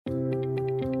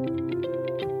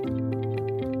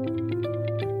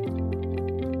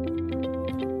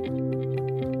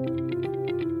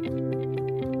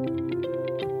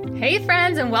Hey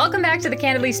friends, and welcome back to the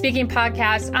Candidly Speaking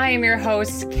podcast. I am your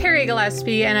host, Carrie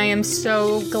Gillespie, and I am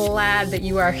so glad that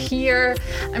you are here.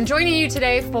 I'm joining you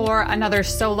today for another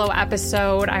solo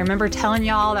episode. I remember telling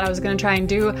y'all that I was going to try and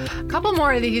do a couple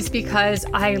more of these because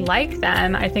I like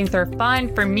them. I think they're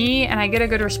fun for me, and I get a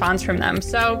good response from them.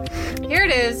 So here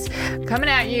it is, coming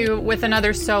at you with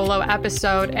another solo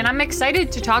episode, and I'm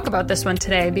excited to talk about this one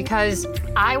today because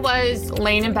I was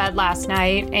laying in bed last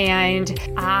night, and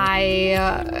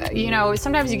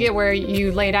sometimes you get where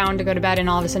you lay down to go to bed and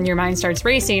all of a sudden your mind starts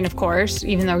racing, of course,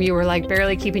 even though you were like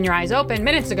barely keeping your eyes open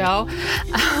minutes ago.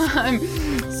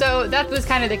 So that was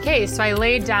kind of the case. So I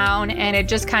laid down and it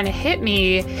just kind of hit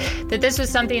me that this was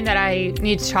something that I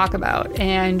need to talk about.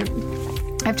 And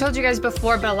I've told you guys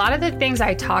before, but a lot of the things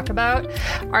I talk about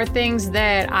are things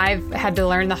that I've had to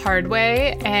learn the hard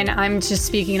way. And I'm just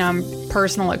speaking on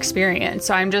personal experience.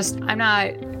 So I'm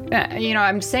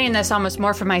saying this almost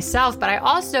more for myself, but I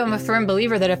also am a firm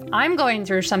believer that if I'm going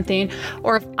through something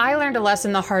or if I learned a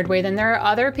lesson the hard way, then there are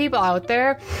other people out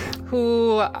there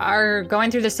who are going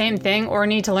through the same thing or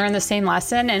need to learn the same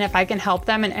lesson. And if I can help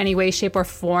them in any way, shape, or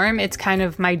form, it's kind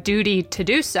of my duty to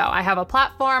do so. I have a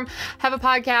platform, I have a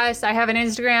podcast, I have an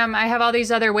Instagram, I have all these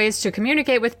other ways to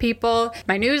communicate with people,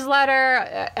 my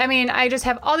newsletter. I just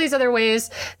have all these other ways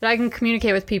that I can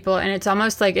communicate with people. And it's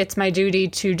almost like it's my duty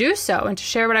to do so and to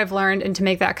share what I've learned and to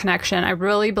make that connection. I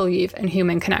really believe in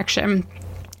human connection.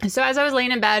 So as I was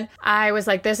laying in bed, I was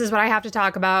like, this is what I have to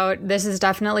talk about. This is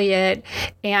definitely it.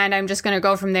 And I'm just going to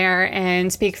go from there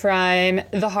and speak from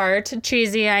the heart.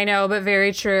 Cheesy, I know, but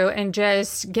very true. And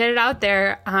just get it out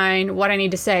there on what I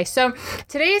need to say. So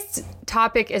today's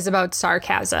topic is about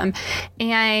sarcasm.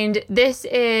 And this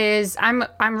is, I'm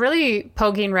really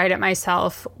poking right at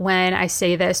myself when I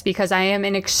say this because I am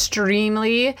an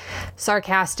extremely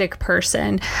sarcastic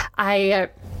person. I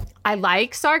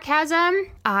like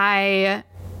sarcasm.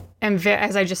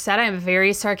 As I just said, I'm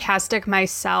very sarcastic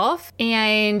myself,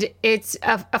 and it's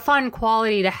a fun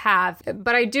quality to have.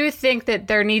 But I do think that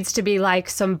there needs to be like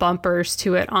some bumpers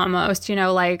to it almost,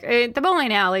 like the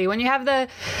bowling alley when you have the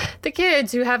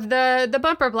kids who have the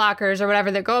bumper blockers or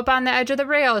whatever that go up on the edge of the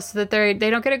rails so that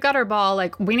they don't get a gutter ball.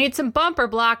 Like we need some bumper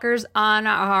blockers on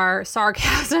our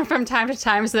sarcasm from time to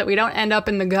time so that we don't end up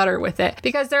in the gutter with it.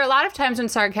 Because there are a lot of times when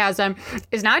sarcasm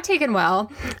is not taken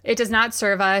well, it does not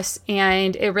serve us,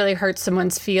 and it really hurts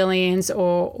someone's feelings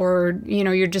or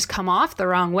you just come off the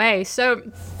wrong way. So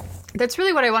that's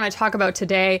really what I want to talk about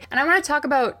today. And I want to talk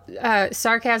about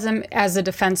sarcasm as a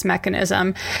defense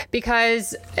mechanism,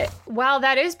 because while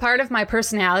that is part of my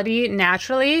personality,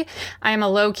 naturally, I am a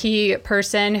low-key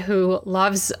person who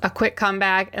loves a quick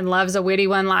comeback and loves a witty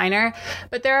one-liner.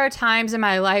 But there are times in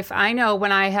my life, I know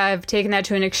when I have taken that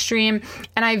to an extreme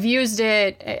and I've used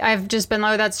it, I've just been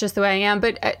like, that's just the way I am.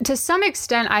 But to some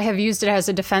extent, I have used it as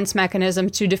a defense mechanism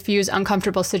to diffuse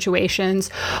uncomfortable situations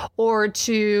or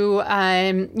to,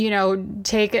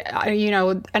 take,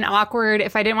 an awkward,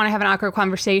 if I didn't want to have an awkward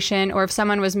conversation, or if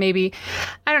someone was maybe,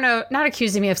 I don't know, not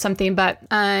accusing me of something, but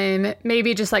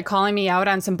maybe just like calling me out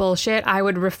on some bullshit, I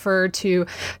would refer to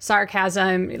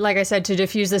sarcasm, like I said, to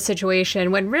diffuse the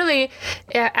situation when really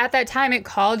at that time it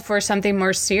called for something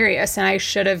more serious, and I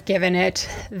should have given it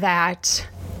that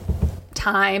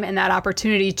time and that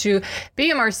opportunity to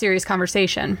be a more serious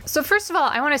conversation. So first of all,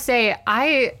 I want to say,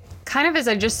 as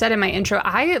I just said in my intro,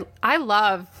 I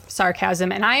love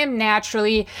sarcasm, and I am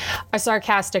naturally a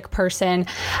sarcastic person.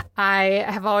 I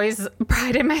have always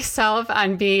prided myself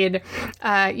on being,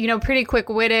 pretty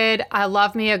quick-witted. I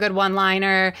love me a good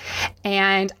one-liner,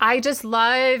 and I just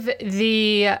love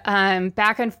the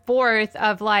back and forth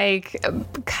of like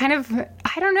kind of,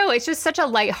 I don't know, it's just such a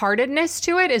lightheartedness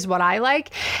to it is what I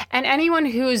like. And anyone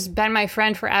who's been my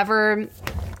friend forever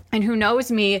and who knows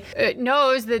me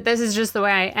knows that this is just the way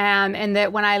I am, and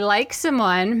that when I like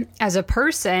someone as a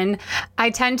person, I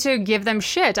tend to give them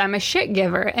shit. I'm a shit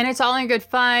giver, and it's all in good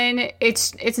fun.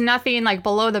 It's nothing like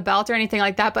below the belt or anything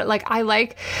like that, but like I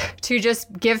like to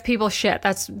just give people shit.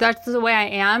 That's the way I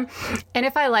am. And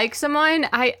if I like someone,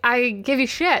 I give you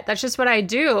shit. That's just what I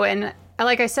do. And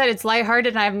like I said, it's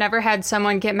lighthearted, and I've never had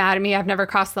someone get mad at me. I've never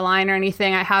crossed the line or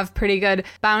anything. I have pretty good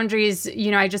boundaries.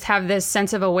 I just have this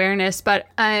sense of awareness, but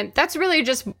that's really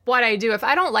just what I do. If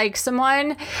I don't like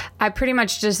someone, I pretty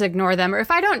much just ignore them. Or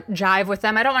if I don't jive with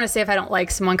them, I don't want to say if I don't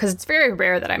like someone, because it's very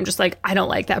rare that I'm just like, I don't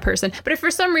like that person. But if for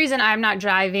some reason I'm not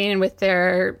jiving with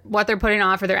what they're putting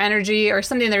off or their energy or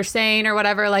something they're saying or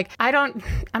whatever, like I'm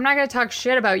not going to talk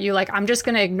shit about you. Like I'm just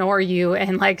going to ignore you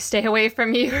and like stay away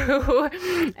from you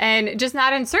and just just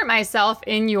not insert myself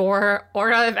in your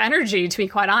aura of energy, to be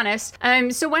quite honest.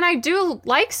 So when I do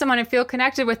like someone and feel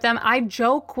connected with them, I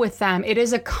joke with them. It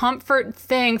is a comfort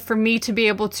thing for me to be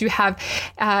able to have,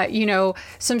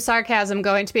 some sarcasm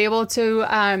going, to be able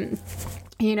to,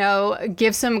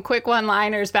 give some quick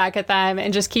one-liners back at them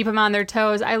and just keep them on their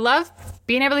toes. I love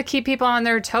being able to keep people on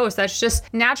their toes. That's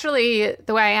just naturally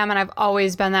the way I am, and I've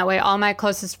always been that way. All my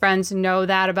closest friends know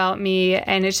that about me,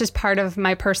 and it's just part of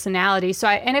my personality.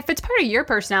 And if it's part of your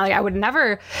personality, I would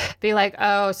never be like,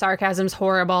 oh, sarcasm's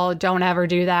horrible, don't ever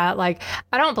do that. Like,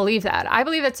 I don't believe that. I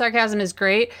believe that sarcasm is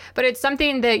great, but it's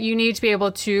something that you need to be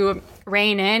able to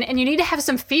rein in, and you need to have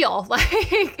some feel.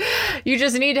 Like, you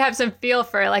just need to have some feel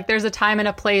for it. Like, there's a time and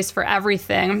a place for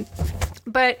everything.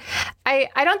 But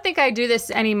I don't think I do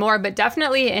this anymore, but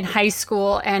definitely in high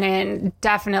school and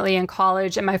definitely in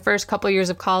college, in my first couple of years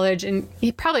of college, and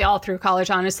probably all through college,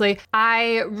 honestly,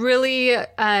 I really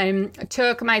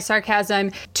took my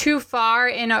sarcasm too far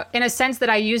in a sense that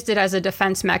I used it as a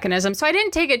defense mechanism. So I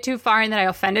didn't take it too far in that I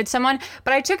offended someone,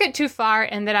 but I took it too far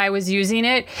in that I was using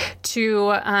it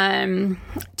to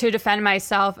defend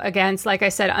myself against, like I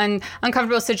said,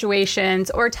 uncomfortable situations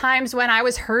or times when I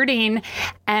was hurting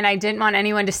and I didn't want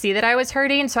anyone to see that I was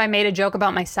hurting. So I made a joke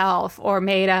about myself or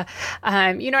made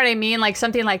you know what I mean? Like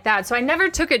something like that. So I never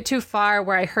took it too far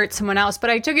where I hurt someone else, but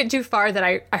I took it too far that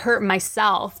I hurt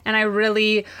myself. And I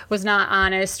really was not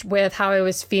honest with how I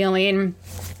was feeling.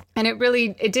 And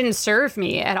it didn't serve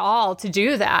me at all to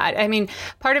do that. I mean,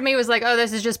 part of me was like, oh,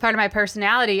 this is just part of my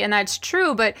personality. And that's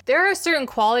true. But there are certain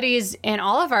qualities in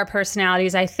all of our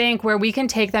personalities, I think, where we can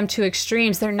take them to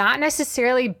extremes. They're not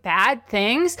necessarily bad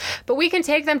things, but we can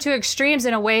take them to extremes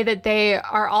in a way that they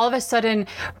are all of a sudden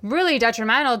really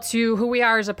detrimental to who we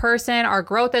are as a person, our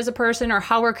growth as a person, or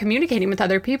how we're communicating with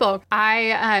other people.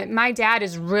 My dad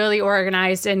is really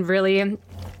organized and really...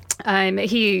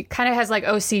 he kind of has like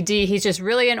OCD. He's just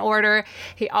really in order.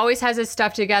 He always has his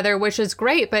stuff together, which is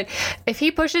great. But if he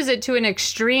pushes it to an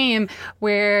extreme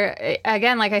where,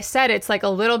 again, like I said, it's like a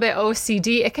little bit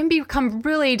OCD, it can become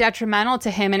really detrimental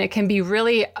to him. And it can be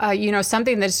really,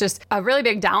 something that's just a really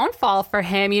big downfall for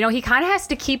him. He kind of has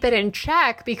to keep it in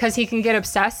check because he can get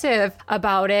obsessive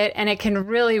about it and it can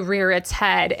really rear its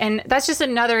head. And that's just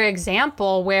another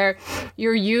example where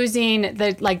you're using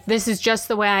this is just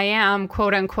the way I am,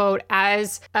 quote unquote,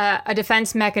 as a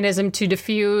defense mechanism to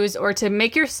diffuse or to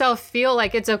make yourself feel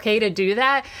like it's okay to do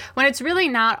that when it's really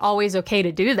not always okay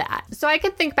to do that. So I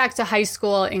could think back to high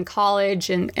school and college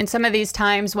and some of these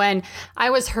times when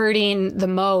I was hurting the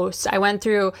most. I went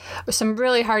through some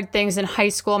really hard things in high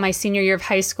school. My senior year of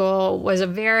high school was a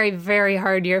very, very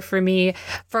hard year for me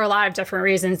for a lot of different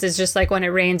reasons. It's just like when it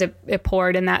rains, it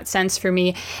poured in that sense for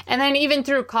me. And then even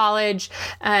through college,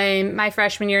 my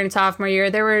freshman year and sophomore year,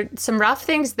 there were some rough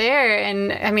things there.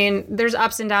 And I mean, there's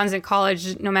ups and downs in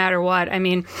college no matter what. I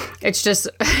mean, it's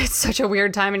such a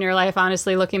weird time in your life,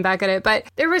 honestly, looking back at it. But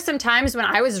there were some times when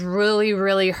I was really,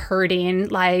 really hurting,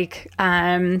 like,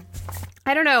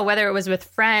 I don't know whether it was with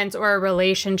friends or a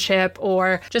relationship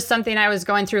or just something I was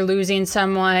going through, losing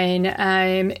someone.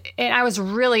 And I was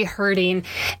really hurting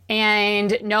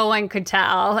and no one could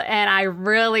tell. And I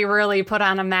really, really put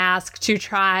on a mask to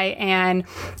try and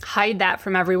hide that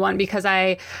from everyone because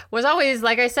I was always,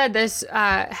 like I said, this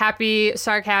happy,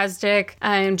 sarcastic,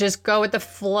 just go with the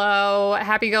flow,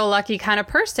 happy-go-lucky kind of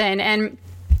person. And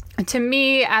to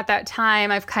me at that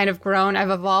time, I've kind of grown, I've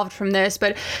evolved from this,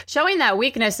 but showing that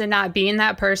weakness and not being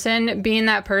that person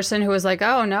who was like,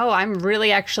 oh no, I'm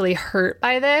really actually hurt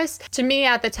by this. To me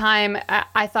at the time,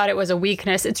 I thought it was a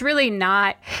weakness. It's really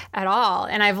not at all.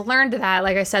 And I've learned that,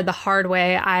 like I said, the hard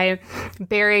way. I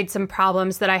buried some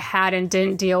problems that I had and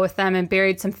didn't deal with them and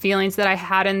buried some feelings that I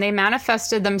had, and they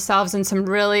manifested themselves in some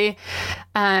really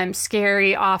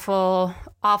scary, awful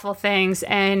things.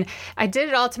 And I did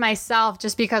it all to myself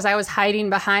just because I was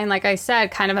hiding behind, like I said,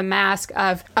 kind of a mask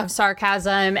of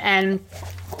sarcasm and,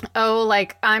 oh,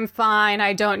 like, I'm fine.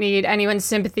 I don't need anyone's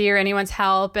sympathy or anyone's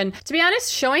help. And to be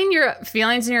honest, showing your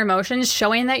feelings and your emotions,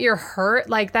 showing that you're hurt,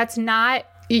 like that's not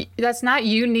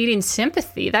you needing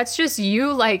sympathy. That's just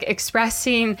you like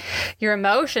expressing your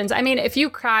emotions. I mean, if you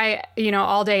cry,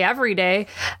 all day, every day,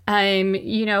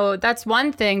 that's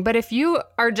one thing. But if you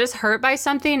are just hurt by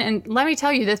something, and let me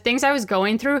tell you, the things I was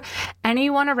going through,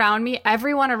 everyone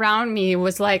around me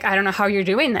was like, I don't know how you're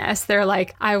doing this. They're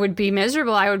like, I would be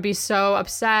miserable. I would be so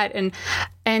upset.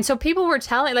 And so people were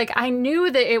telling, like, I knew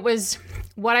that it was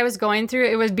what I was going through.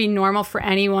 It would be normal for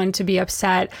anyone to be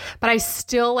upset, but I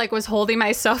still was holding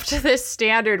myself to this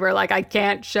standard where I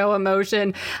can't show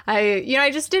emotion. I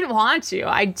just didn't want to.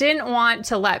 I didn't want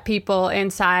to let people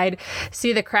inside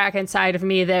see the crack inside of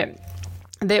me that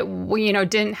that,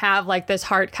 didn't have like this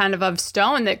heart kind of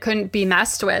stone that couldn't be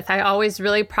messed with. I always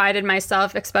really prided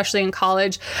myself, especially in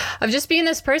college, of just being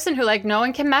this person who like, no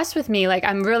one can mess with me. Like,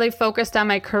 I'm really focused on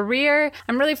my career.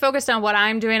 I'm really focused on what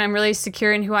I'm doing. I'm really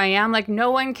secure in who I am. Like,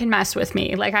 no one can mess with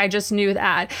me. Like, I just knew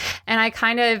that. And I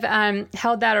kind of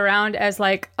held that around as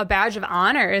like a badge of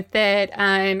honor, that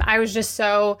I was just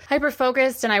so hyper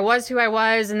focused and I was who I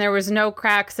was, and there was no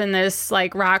cracks in this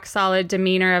like rock solid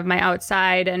demeanor of my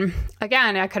outside. And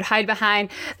again, I could hide behind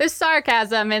the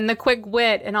sarcasm and the quick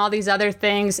wit and all these other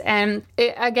things. And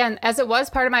it, again, as it was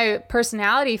part of my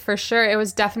personality, for sure, it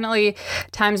was definitely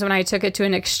times when I took it to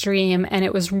an extreme, and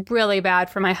it was really bad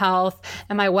for my health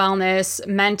and my wellness,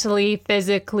 mentally,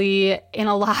 physically, in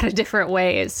a lot of different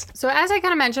ways. So as I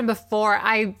kind of mentioned before,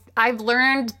 I've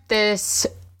learned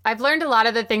a lot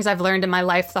of the things I've learned in my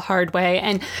life the hard way.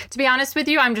 And to be honest with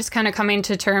you, I'm just kind of coming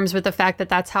to terms with the fact that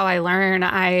that's how I learn.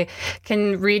 I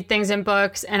can read things in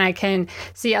books and I can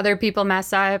see other people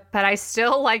mess up, but I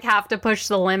still like have to push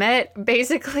the limit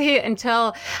basically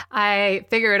until I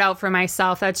figure it out for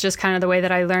myself. That's just kind of the way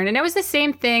that I learned. And it was the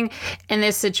same thing in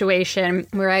this situation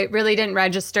where I really didn't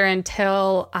register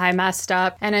until I messed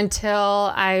up and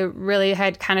until I really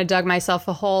had kind of dug myself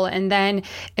a hole. And then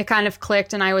it kind of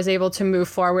clicked and I was able to move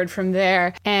forward from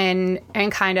there and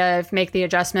kind of make the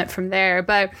adjustment from there.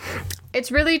 But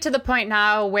it's really to the point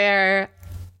now where,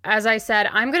 as I said,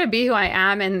 I'm going to be who I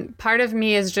am. And part of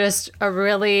me is just a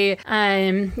really,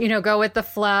 go with the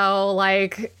flow.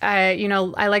 Like,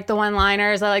 I like the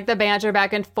one-liners. I like the banter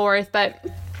back and forth. But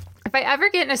if I ever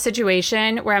get in a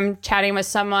situation where I'm chatting with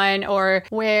someone or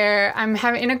where I'm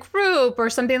having in a group or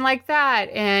something like that,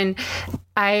 and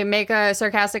I make a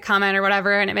sarcastic comment or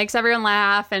whatever, and it makes everyone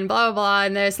laugh and blah, blah, blah.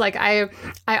 And this, like, I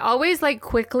always like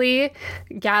quickly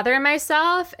gather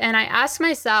myself and I ask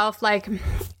myself, like,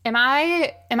 am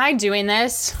I doing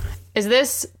this? Is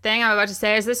this thing I'm about to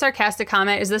say, is this sarcastic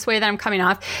comment? Is this way that I'm coming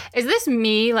off? Is this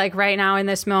me like right now in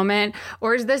this moment?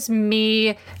 Or is this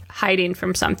me hiding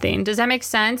from something? Does that make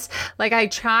sense? Like, I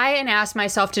try and ask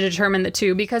myself to determine the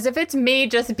two, because if it's me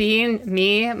just being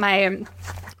me,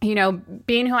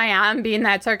 being who I am, being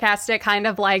that sarcastic kind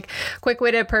of like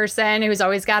quick-witted person who's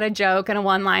always got a joke and a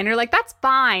one-liner, like, that's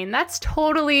fine. That's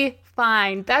totally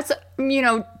fine. That's,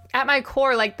 at my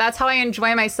core, like, that's how I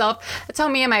enjoy myself. That's how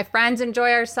me and my friends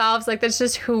enjoy ourselves. Like, that's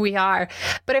just who we are.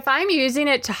 But if I'm using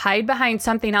it to hide behind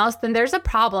something else, then there's a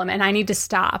problem and I need to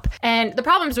stop. And the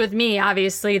problem's with me,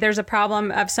 obviously. There's a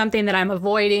problem of something that I'm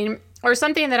avoiding, or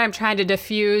something that I'm trying to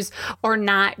diffuse or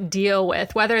not deal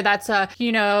with, whether that's a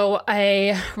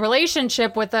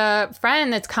relationship with a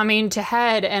friend that's coming to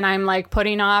head and I'm like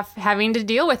putting off having to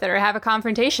deal with it or have a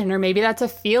confrontation, or maybe that's a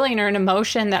feeling or an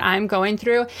emotion that I'm going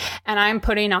through and I'm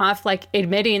putting off like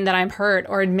admitting that I'm hurt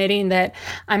or admitting that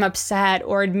I'm upset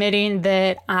or admitting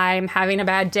that I'm having a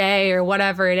bad day or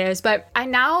whatever it is. But I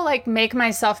now like make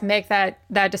myself make that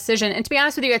decision. And to be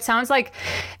honest with you, it sounds like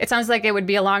it would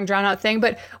be a long drawn out thing,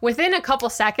 but within a couple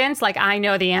seconds, like, I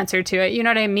know the answer to it. You know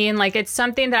what I mean? Like, it's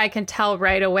something that I can tell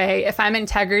right away. If I'm in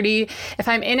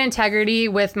integrity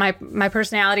with my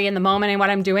personality in the moment and what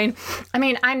I'm doing, I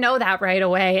mean, I know that right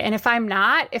away. And if I'm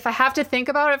not, if I have to think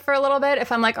about it for a little bit,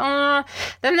 if I'm like,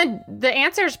 then the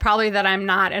answer is probably that I'm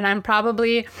not. And I'm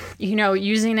probably,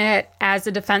 using it as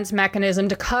a defense mechanism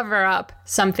to cover up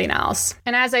something else.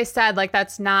 And as I said, like,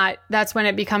 that's when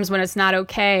it becomes when it's not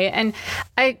okay. And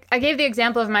I gave the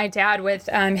example of my dad with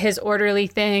his orderly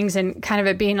things and kind of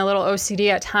it being a little OCD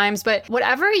at times. But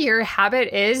whatever your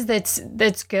habit is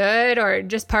that's good or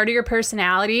just part of your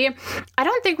personality, I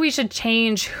don't think we should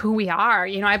change who we are.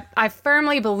 I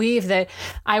firmly believe that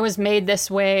I was made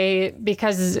this way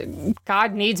because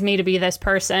God needs me to be this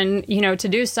person, to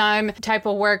do some type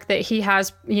of work that he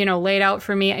has, laid out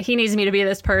for me. He needs me to be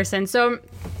this person. So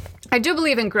I do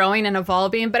believe in growing and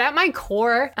evolving, but at my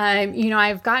core,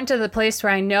 I've gotten to the place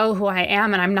where I know who I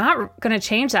am and I'm not going to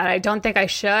change that. I don't think I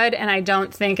should. And I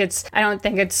don't think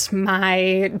it's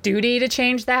my duty to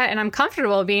change that. And I'm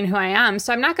comfortable being who I am.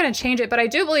 So I'm not going to change it, but I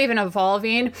do believe in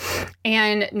evolving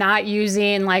and not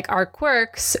using like our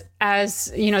quirks as,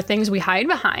 things we hide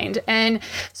behind. And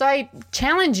so I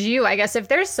challenge you, I guess, if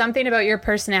there's something about your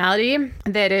personality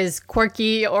that is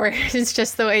quirky or is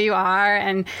just the way you are,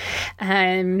 and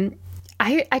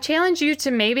I challenge you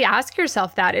to maybe ask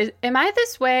yourself that, am I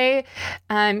this way,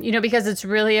 because it's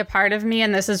really a part of me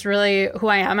and this is really who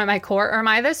I am at my core? Or am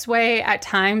I this way at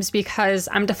times because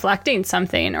I'm deflecting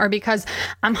something or because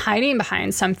I'm hiding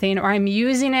behind something or I'm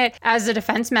using it as a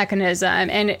defense mechanism?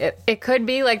 And it could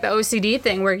be like the OCD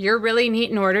thing where you're really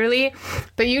neat and orderly,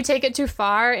 but you take it too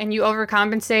far and you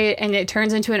overcompensate and it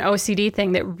turns into an OCD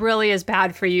thing that really is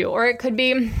bad for you. Or it could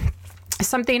be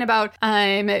something about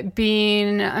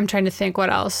I'm trying to think what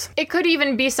else. It could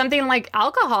even be something like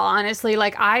alcohol, honestly.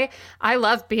 Like I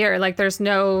love beer. Like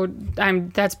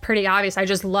that's pretty obvious. I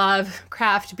just love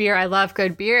craft beer. I love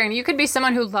good beer. And you could be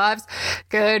someone who loves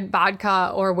good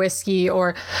vodka or whiskey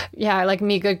or like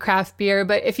me, good craft beer.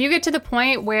 But if you get to the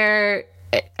point where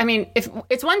if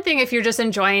it's one thing if you're just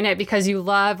enjoying it because you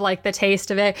love like the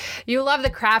taste of it, you love the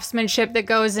craftsmanship that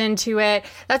goes into it,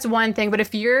 that's one thing. But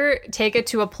if you take it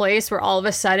to a place where all of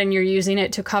a sudden you're using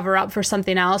it to cover up for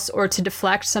something else or to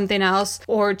deflect something else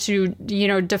or to,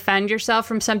 defend yourself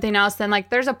from something else, then like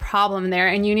there's a problem there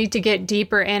and you need to get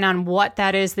deeper in on what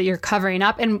that is that you're covering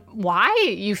up and why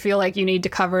you feel like you need to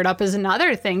cover it up is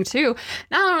another thing too.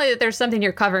 Not only that there's something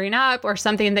you're covering up or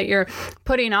something that you're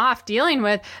putting off dealing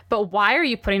with, but why are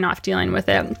you putting off dealing with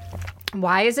it?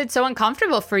 Why is it so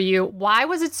uncomfortable for you? Why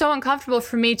was it so uncomfortable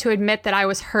for me to admit that I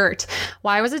was hurt?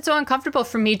 Why was it so uncomfortable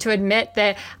for me to admit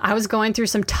that I was going through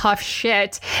some tough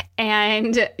shit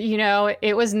and,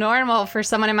 it was normal for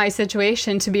someone in my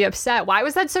situation to be upset? Why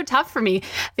was that so tough for me?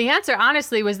 The answer,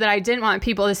 honestly, was that I didn't want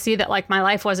people to see that like my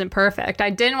life wasn't perfect. I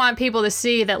didn't want people to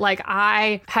see that like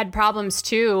I had problems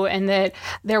too and that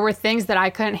there were things that I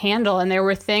couldn't handle and there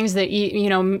were things that,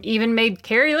 even made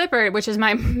Carrie Lippert, which is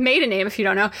my maiden name if you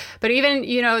don't know, but even,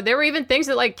 there were even things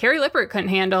that like Carrie Lippert couldn't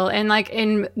handle. And like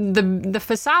in the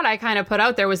facade I kind of put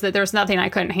out there was that there was nothing I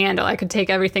couldn't handle. I could take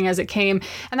everything as it came.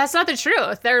 And that's not the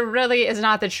truth. There really is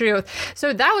not the truth.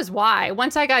 So that was why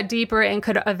once I got deeper and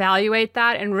could evaluate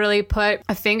that and really put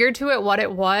a finger to it, what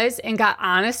it was, and got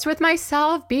honest with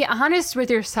myself, be honest with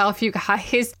yourself, you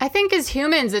guys. I think as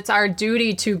humans, it's our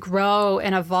duty to grow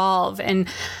and evolve. And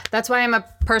that's why I'm a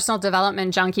personal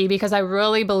development junkie, because I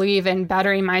really believe in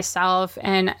bettering myself.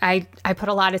 And I put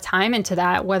a lot of time into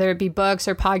that, whether it be books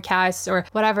or podcasts or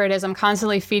whatever it is. I'm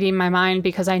constantly feeding my mind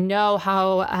because I know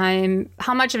how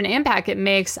much of an impact it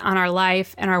makes on our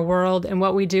life and our world and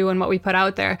what we do and what we put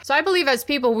out there. So I believe as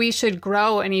people, we should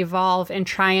grow and evolve and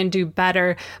try and do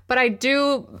better. But I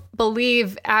do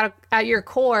believe at your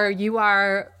core, you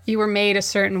were made a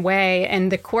certain way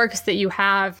and the quirks that you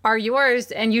have are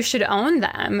yours and you should own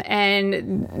them.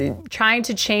 And trying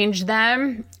to change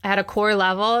them at a core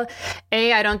level,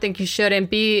 A, I don't think you should, and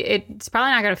B, it's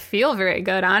probably not going to feel very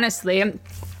good, honestly.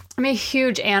 I'm a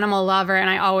huge animal lover and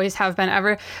I always have been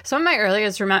ever. Some of my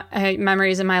earliest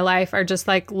memories in my life are just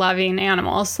like loving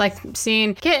animals, like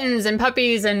seeing kittens and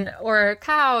puppies or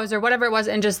cows or whatever it was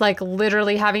and just like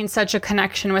literally having such a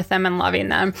connection with them and loving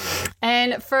them.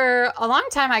 And for a long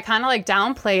time, I kind of like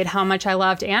downplayed how much I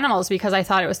loved animals because I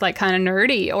thought it was like kind of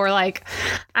nerdy or like,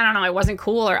 I don't know, it wasn't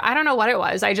cool or I don't know what it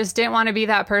was. I just didn't want to be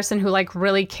that person who like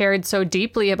really cared so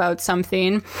deeply about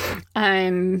something.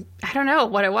 I don't know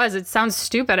what it was. It sounds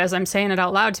stupid as I'm saying it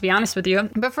out loud, to be honest with you.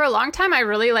 But for a long time, I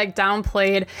really like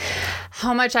downplayed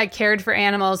how much I cared for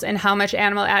animals and how much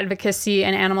animal advocacy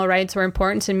and animal rights were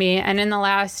important to me. And in the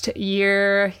last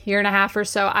year and a half or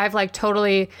so, I've like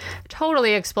totally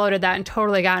exploded that and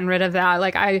totally gotten rid of that.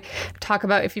 Like I talk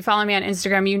about, if you follow me on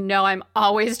Instagram, I'm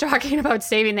always talking about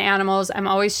saving the animals. I'm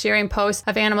always sharing posts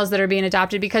of animals that are being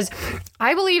adopted because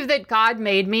I believe that God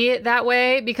made me that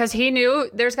way because he knew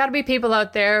there's got to be people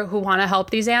out there who want to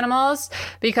help these animals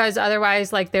because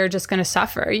otherwise like they're just going to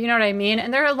suffer. You know what I mean?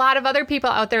 And there are a lot of other people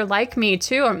out there like me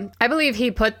too. I believe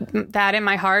he put that in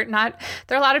my heart.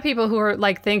 There are a lot of people who are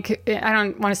like, I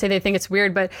don't want to say they think it's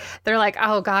weird, but they're like,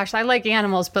 oh gosh, I like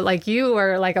animals, but like you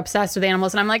are like obsessed with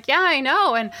animals. And I'm like, yeah, I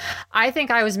know. And I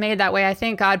think I was made that way. I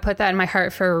think God put that in my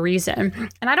heart for a reason.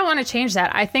 And I don't want to change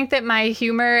that. I think that my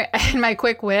humor and my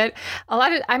quick wit,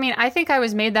 I think I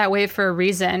was made that way for a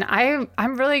reason.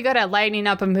 I'm really good at lightening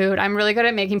up a mood. I'm really good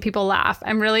at making people laugh.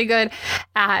 I'm really good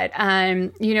at,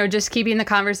 just keeping the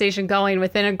conversation going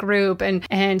within a group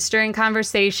and stirring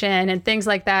conversation and things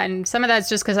like that. And some of that's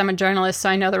just because I'm a journalist, so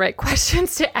I know the right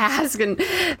questions to ask and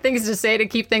things to say to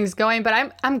keep things going.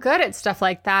 But I'm good at stuff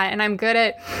like that. And I'm good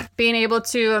at being able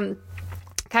to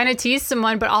kind of tease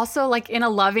someone, but also like in a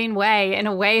loving way, in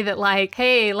a way that like,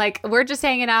 hey, like we're just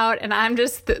hanging out and I'm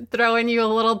just throwing you a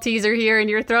little teaser here and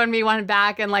you're throwing me one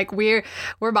back. And like we're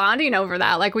bonding over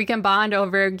that. Like we can bond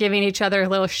over giving each other a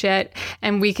little shit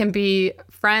and we can be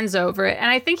friends over it. And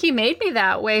I think he made me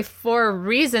that way for a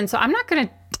reason. So I'm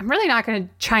really not going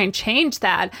to try and change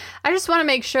that. I just want to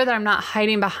make sure that I'm not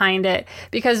hiding behind it,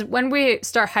 because when we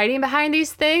start hiding behind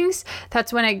these things,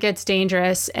 that's when it gets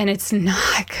dangerous and it's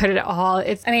not good at all.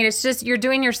 It's just, you're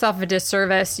doing yourself a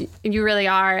disservice. You really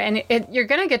are. And you're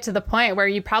going to get to the point where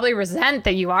you probably resent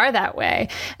that you are that way.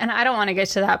 And I don't want to get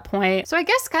to that point. So I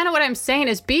guess kind of what I'm saying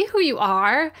is be who you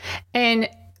are and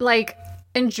like,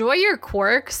 enjoy your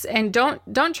quirks and don't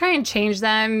try and change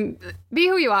them. Be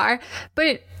who you are,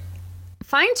 but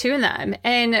fine tune them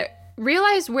and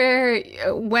realize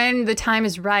when the time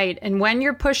is right and when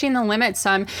you're pushing the limits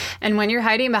some and when you're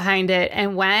hiding behind it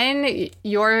and when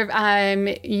you're,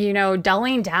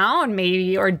 dulling down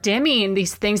maybe or dimming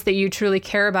these things that you truly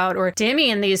care about or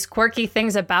dimming these quirky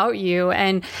things about you.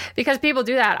 And because people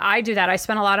do that, I do that. I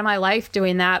spent a lot of my life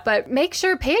doing that, but make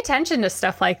sure, pay attention to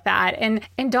stuff like that and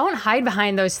don't hide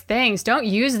behind those things. Don't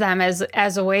use them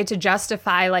as a way to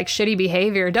justify like shitty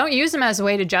behavior. Don't use them as a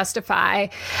way to justify,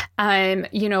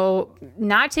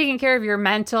 not taking care of your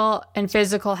mental and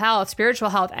physical health, spiritual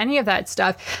health, any of that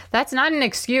stuff. That's not an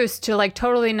excuse to like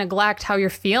totally neglect how you're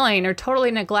feeling or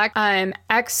totally neglect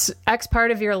X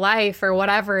part of your life or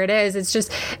whatever it is.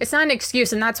 It's not an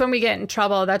excuse. And that's when we get in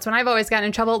trouble. That's when I've always gotten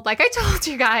in trouble. Like I told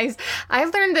you guys, I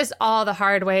learned this all the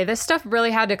hard way. This stuff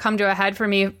really had to come to a head for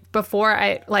me before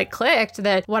I like clicked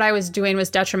that what I was doing was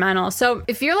detrimental. So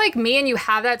if you're like me and you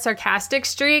have that sarcastic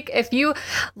streak, if you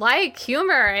like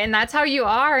humor and that's how you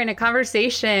are in a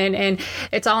conversation and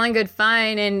it's all in good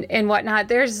fun and whatnot,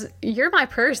 you're my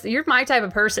person. You're my type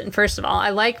of person. First of all, I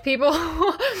like people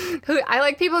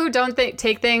who don't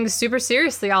take things super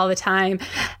seriously all the time.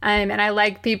 And I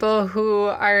like people who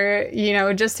are,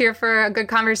 just here for a good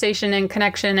conversation and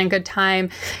connection and good time.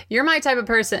 You're my type of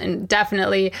person,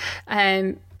 definitely.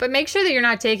 But make sure that you're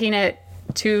not taking it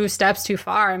 2 steps too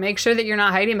far. Make sure that you're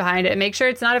not hiding behind it. Make sure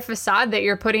it's not a facade that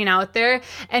you're putting out there.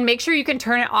 And make sure you can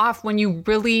turn it off when you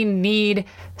really need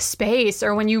space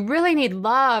or when you really need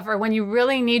love or when you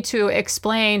really need to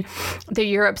explain that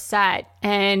you're upset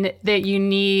and that you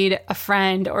need a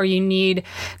friend or you need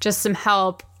just some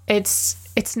help. It's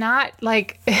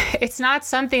not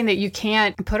something that you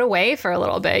can't put away for a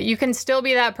little bit. You can still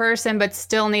be that person, but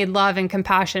still need love and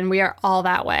compassion. We are all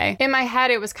that way. In my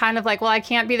head, it was kind of like, well, I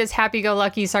can't be this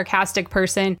happy-go-lucky, sarcastic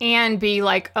person and be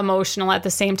like emotional at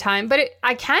the same time. But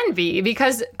I can be,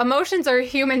 because emotions are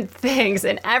human things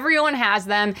and everyone has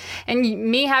them. And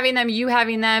me having them, you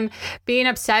having them, being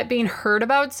upset, being hurt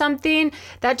about something,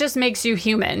 that just makes you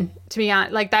human. To be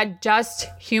honest, like that just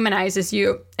humanizes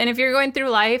you. And if you're going through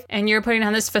life and you're putting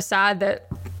on this facade that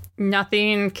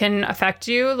nothing can affect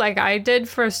you, like I did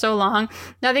for so long,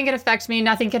 nothing can affect me,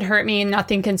 nothing can hurt me,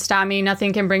 nothing can stop me,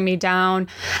 nothing can bring me down.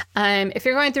 If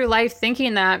you're going through life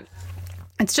thinking that,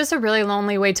 it's just a really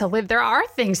lonely way to live. There are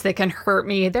things that can hurt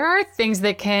me. There are things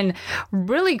that can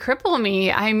really cripple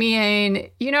me. I mean,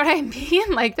 you know what I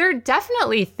mean? Like there are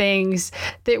definitely things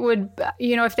that would,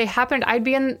 if they happened, I'd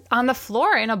be on the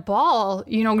floor in a ball,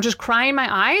 just crying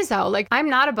my eyes out. Like I'm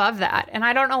not above that. And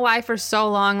I don't know why for so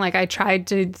long, like I tried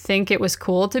to think it was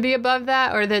cool to be above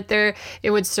that or that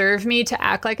it would serve me to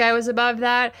act like I was above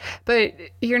that. But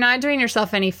you're not doing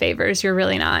yourself any favors. You're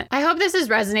really not. I hope this is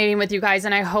resonating with you guys.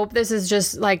 And I hope this is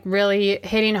just like really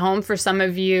hitting home for some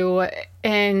of you.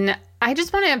 And I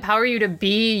just want to empower you to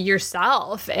be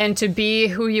yourself and to be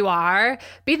who you are,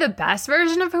 be the best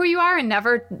version of who you are and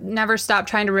never stop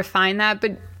trying to refine that.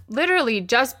 But literally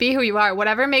just be who you are,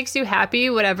 whatever makes you happy,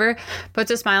 whatever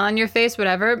puts a smile on your face,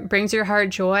 whatever brings your heart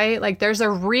joy. Like there's a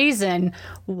reason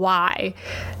why.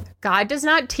 God does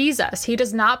not tease us. He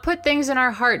does not put things in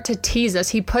our heart to tease us.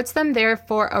 He puts them there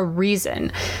for a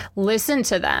reason. Listen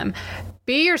to them.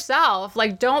 Be yourself.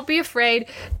 Like, don't be afraid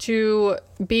to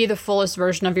be the fullest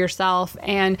version of yourself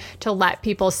and to let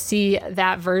people see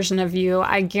that version of you.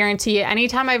 I guarantee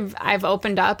anytime I've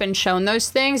opened up and shown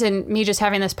those things, and me just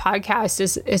having this podcast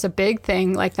is a big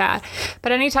thing like that.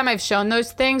 But anytime I've shown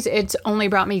those things, it's only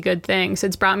brought me good things.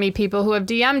 It's brought me people who have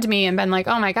DM'd me and been like,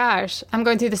 oh my gosh, I'm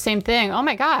going through the same thing. Oh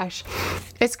my gosh,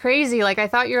 it's crazy. Like I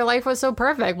thought your life was so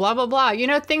perfect, blah, blah, blah,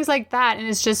 things like that. And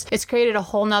it's created a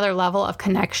whole nother level of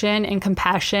connection and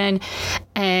compassion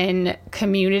and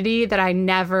community that I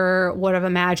never would have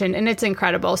imagined. And it's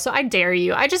incredible. So I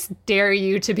just dare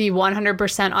you to be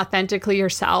 100% authentically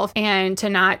yourself and to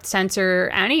not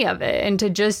censor any of it and to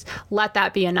just let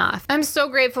that be enough. I'm so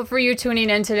grateful for you tuning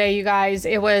in today, you guys.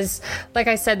 It was, like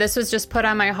I said, this was just put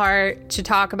on my heart to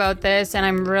talk about this. And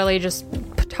I'm really just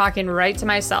talking right to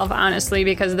myself, honestly,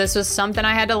 because this was something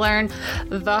I had to learn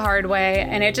the hard way.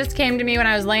 And it just came to me when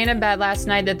I was laying in bed last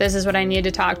night that this is what I need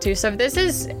to talk to. So if this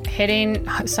is hitting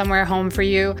somewhere home for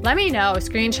you, let me know.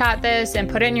 Screenshot this and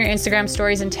put it in your Instagram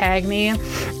stories and tag me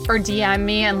or DM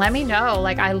me and let me know.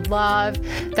 Like, I love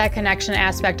that connection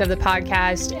aspect of the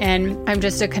podcast, and I'm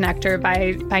just a connector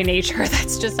by nature.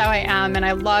 That's just how I am. And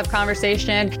I love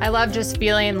conversation. I love just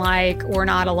feeling like we're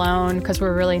not alone, because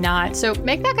we're really not. So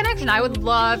make that connection. I would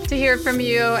love love to hear from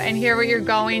you and hear what you're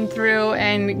going through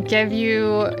and give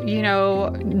you,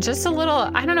 just a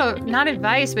little, I don't know, not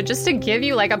advice, but just to give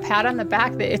you like a pat on the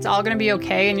back that it's all going to be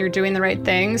okay and you're doing the right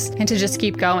things and to just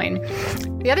keep going.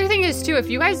 The other thing is too,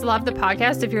 if you guys love the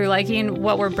podcast, if you're liking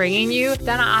what we're bringing you,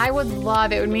 then I would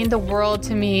love, it would mean the world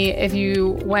to me if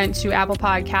you went to Apple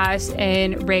Podcasts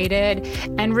and rated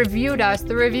and reviewed us.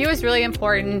 The review is really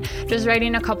important. Just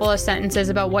writing a couple of sentences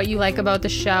about what you like about the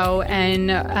show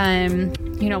and,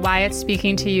 why it's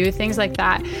speaking to you, things like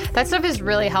that. That stuff is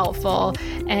really helpful,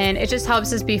 and it just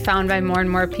helps us be found by more and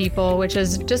more people, which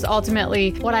is just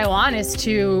ultimately what I want, is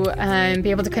to be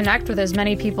able to connect with as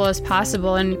many people as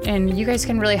possible. And you guys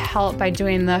can really help by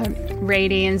doing the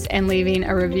ratings and leaving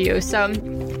a review. So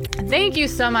thank you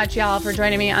so much, y'all, for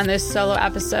joining me on this solo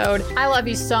episode. I love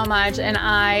you so much, and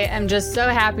I am just so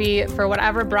happy for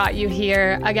whatever brought you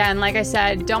here. Again, like I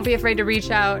said, don't be afraid to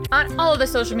reach out on all of the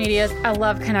social medias. I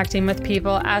love connecting with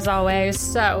people, as always.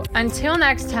 So until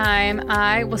next time,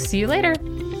 I will see you later.